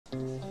So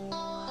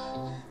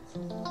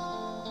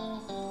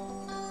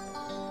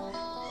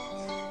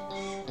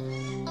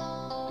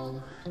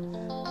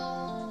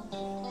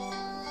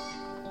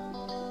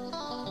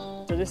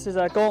this is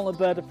a Gauntlet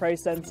Bird of Prey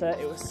Centre.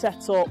 It was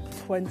set up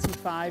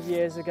 25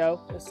 years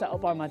ago. It was set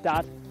up by my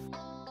dad.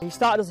 He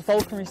started as a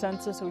falconry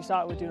centre, so we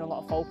started with doing a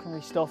lot of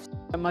falconry stuff.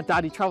 And my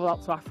dad, he travelled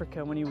out to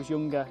Africa when he was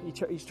younger.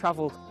 He's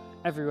travelled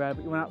everywhere,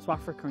 but he went out to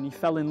Africa and he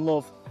fell in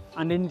love,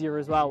 and India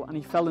as well, and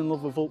he fell in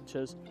love with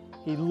vultures.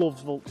 He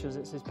loves vultures,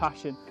 it's his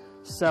passion.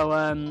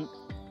 So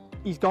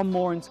he's gone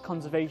more into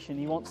conservation.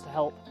 He wants to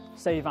help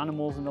save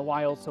animals in the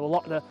wild. So a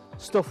lot of the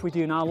stuff we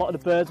do now, a lot of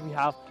the birds we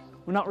have,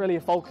 we're not really a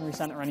falconry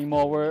centre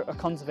anymore, we're a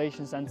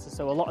conservation centre.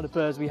 So a lot of the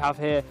birds we have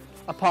here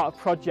are part of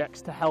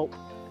projects to help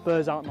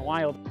birds out in the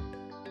wild.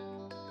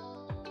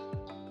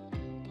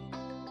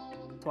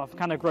 So I've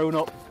kind of grown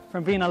up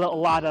from being a little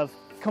lad. I've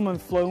come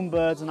and flown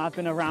birds, and I've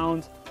been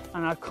around,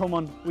 and I'd come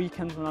on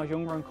weekends when I was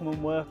younger and come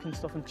and work and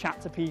stuff and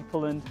chat to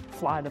people and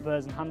fly the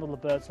birds and handle the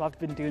birds. So I've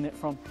been doing it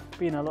from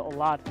being a little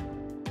lad.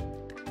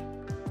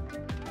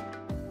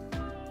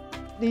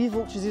 These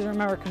vultures, these are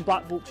American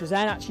black vultures.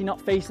 They're actually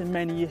not facing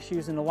many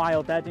issues in the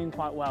wild. They're doing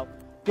quite well.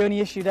 The only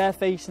issue they're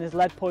facing is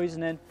lead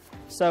poisoning.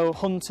 So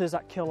hunters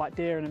that kill like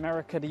deer in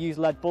America, they use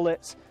lead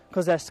bullets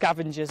because they're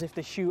scavengers. If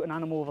they shoot an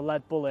animal with a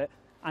lead bullet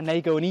and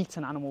they go and eat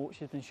an animal which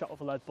has been shot with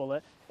a lead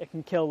bullet, it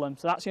can kill them.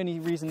 So that's the only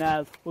reason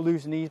we're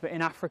losing these. But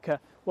in Africa,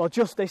 well,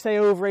 they say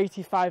over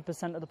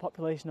 85% of the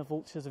population of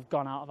vultures have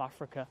gone out of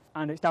Africa,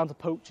 and it's down to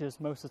poachers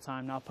most of the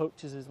time now.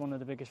 Poachers is one of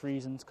the biggest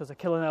reasons, because they're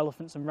killing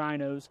elephants and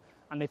rhinos,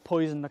 and they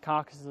poison the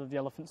carcasses of the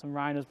elephants and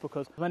rhinos,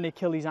 because when they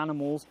kill these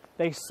animals,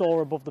 they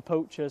soar above the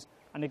poachers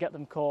and they get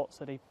them caught,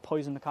 so they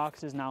poison the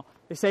carcasses now.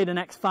 They say the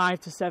next 5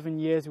 to 7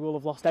 years we will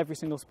have lost every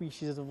single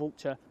species of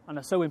vulture, and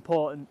they're so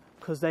important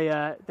because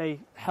they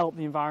help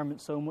the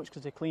environment so much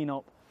because they clean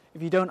up.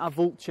 If you don't have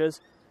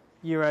vultures,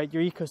 your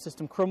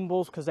ecosystem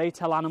crumbles because they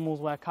tell animals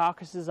where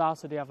carcasses are,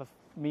 so they have a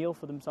meal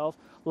for themselves.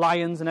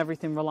 Lions and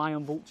everything rely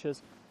on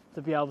vultures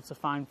to be able to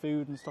find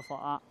food and stuff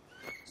like that.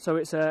 So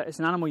it's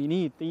an animal you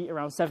need. They eat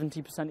around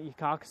 70% of your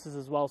carcasses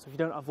as well, so if you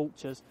don't have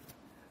vultures,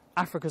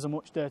 Africa's a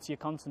much dirtier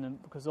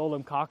continent because all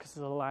them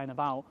carcasses are lying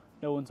about,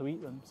 no one to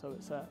eat them. So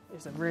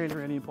it's a really,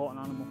 really important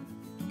animal.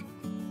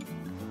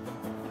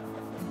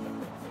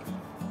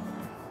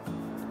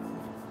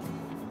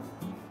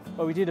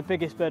 Well, we do the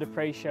biggest bird of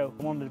prey show,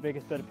 one of the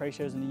biggest bird of prey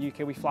shows in the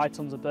UK. We fly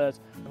tons of birds.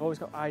 I've always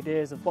got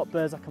ideas of what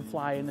birds I can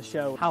fly in the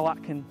show, how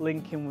that can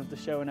link in with the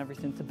show and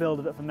everything to build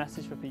a bit of a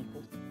message for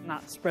people. And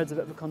that spreads a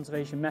bit of a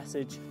conservation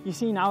message. You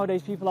see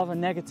nowadays people have a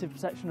negative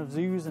perception of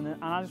zoos, and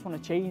I just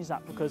want to change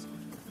that, because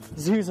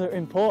zoos are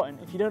important.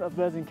 If you don't have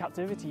birds in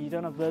captivity, you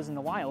don't have birds in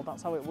the wild.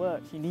 That's how it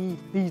works. You need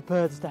these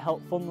birds to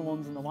help fund the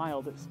ones in the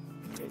wild. It's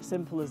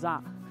simple as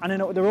that. And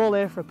they're all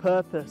here for a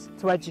purpose,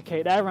 to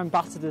educate. They're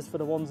ambassadors for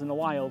the ones in the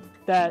wild.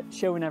 They're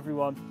showing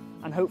everyone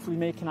and hopefully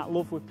making that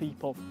love with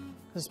people.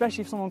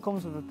 Especially if someone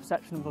comes with a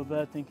perception of a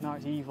bird thinking, oh,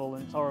 it's evil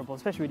and it's horrible,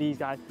 especially with these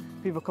guys.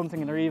 People come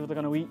thinking they're evil, they're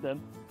going to eat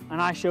them. And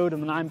I show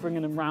them and I'm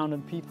bringing them round,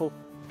 and people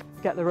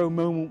get their own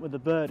moment with the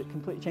bird. It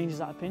completely changes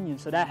that opinion.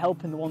 So they're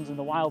helping the ones in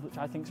the wild, which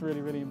I think is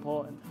really, really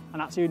important. And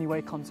that's the only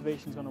way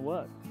conservation is going to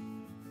work.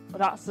 But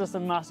that's just a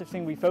massive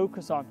thing we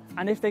focus on.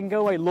 And if they can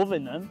go away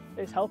loving them,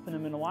 it's helping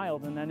them in the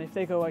wild. And then if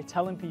they go away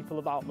telling people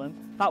about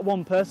them, that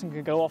one person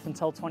could go off and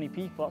tell 20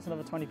 people. That's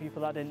another 20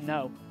 people that didn't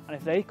know. And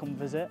if they come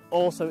visit,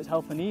 also it's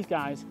helping these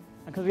guys.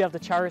 And because we have the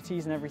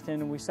charities and everything,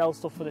 and we sell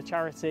stuff for the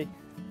charity,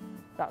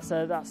 that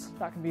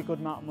can be a good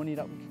amount of money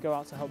that we could go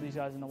out to help these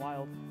guys in the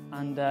wild.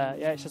 And yeah,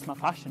 it's just my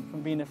passion.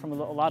 From being there from a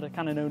little lad, I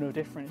kind of know no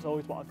different. It's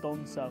always what I've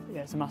done. So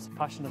yeah, it's a massive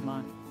passion of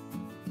mine.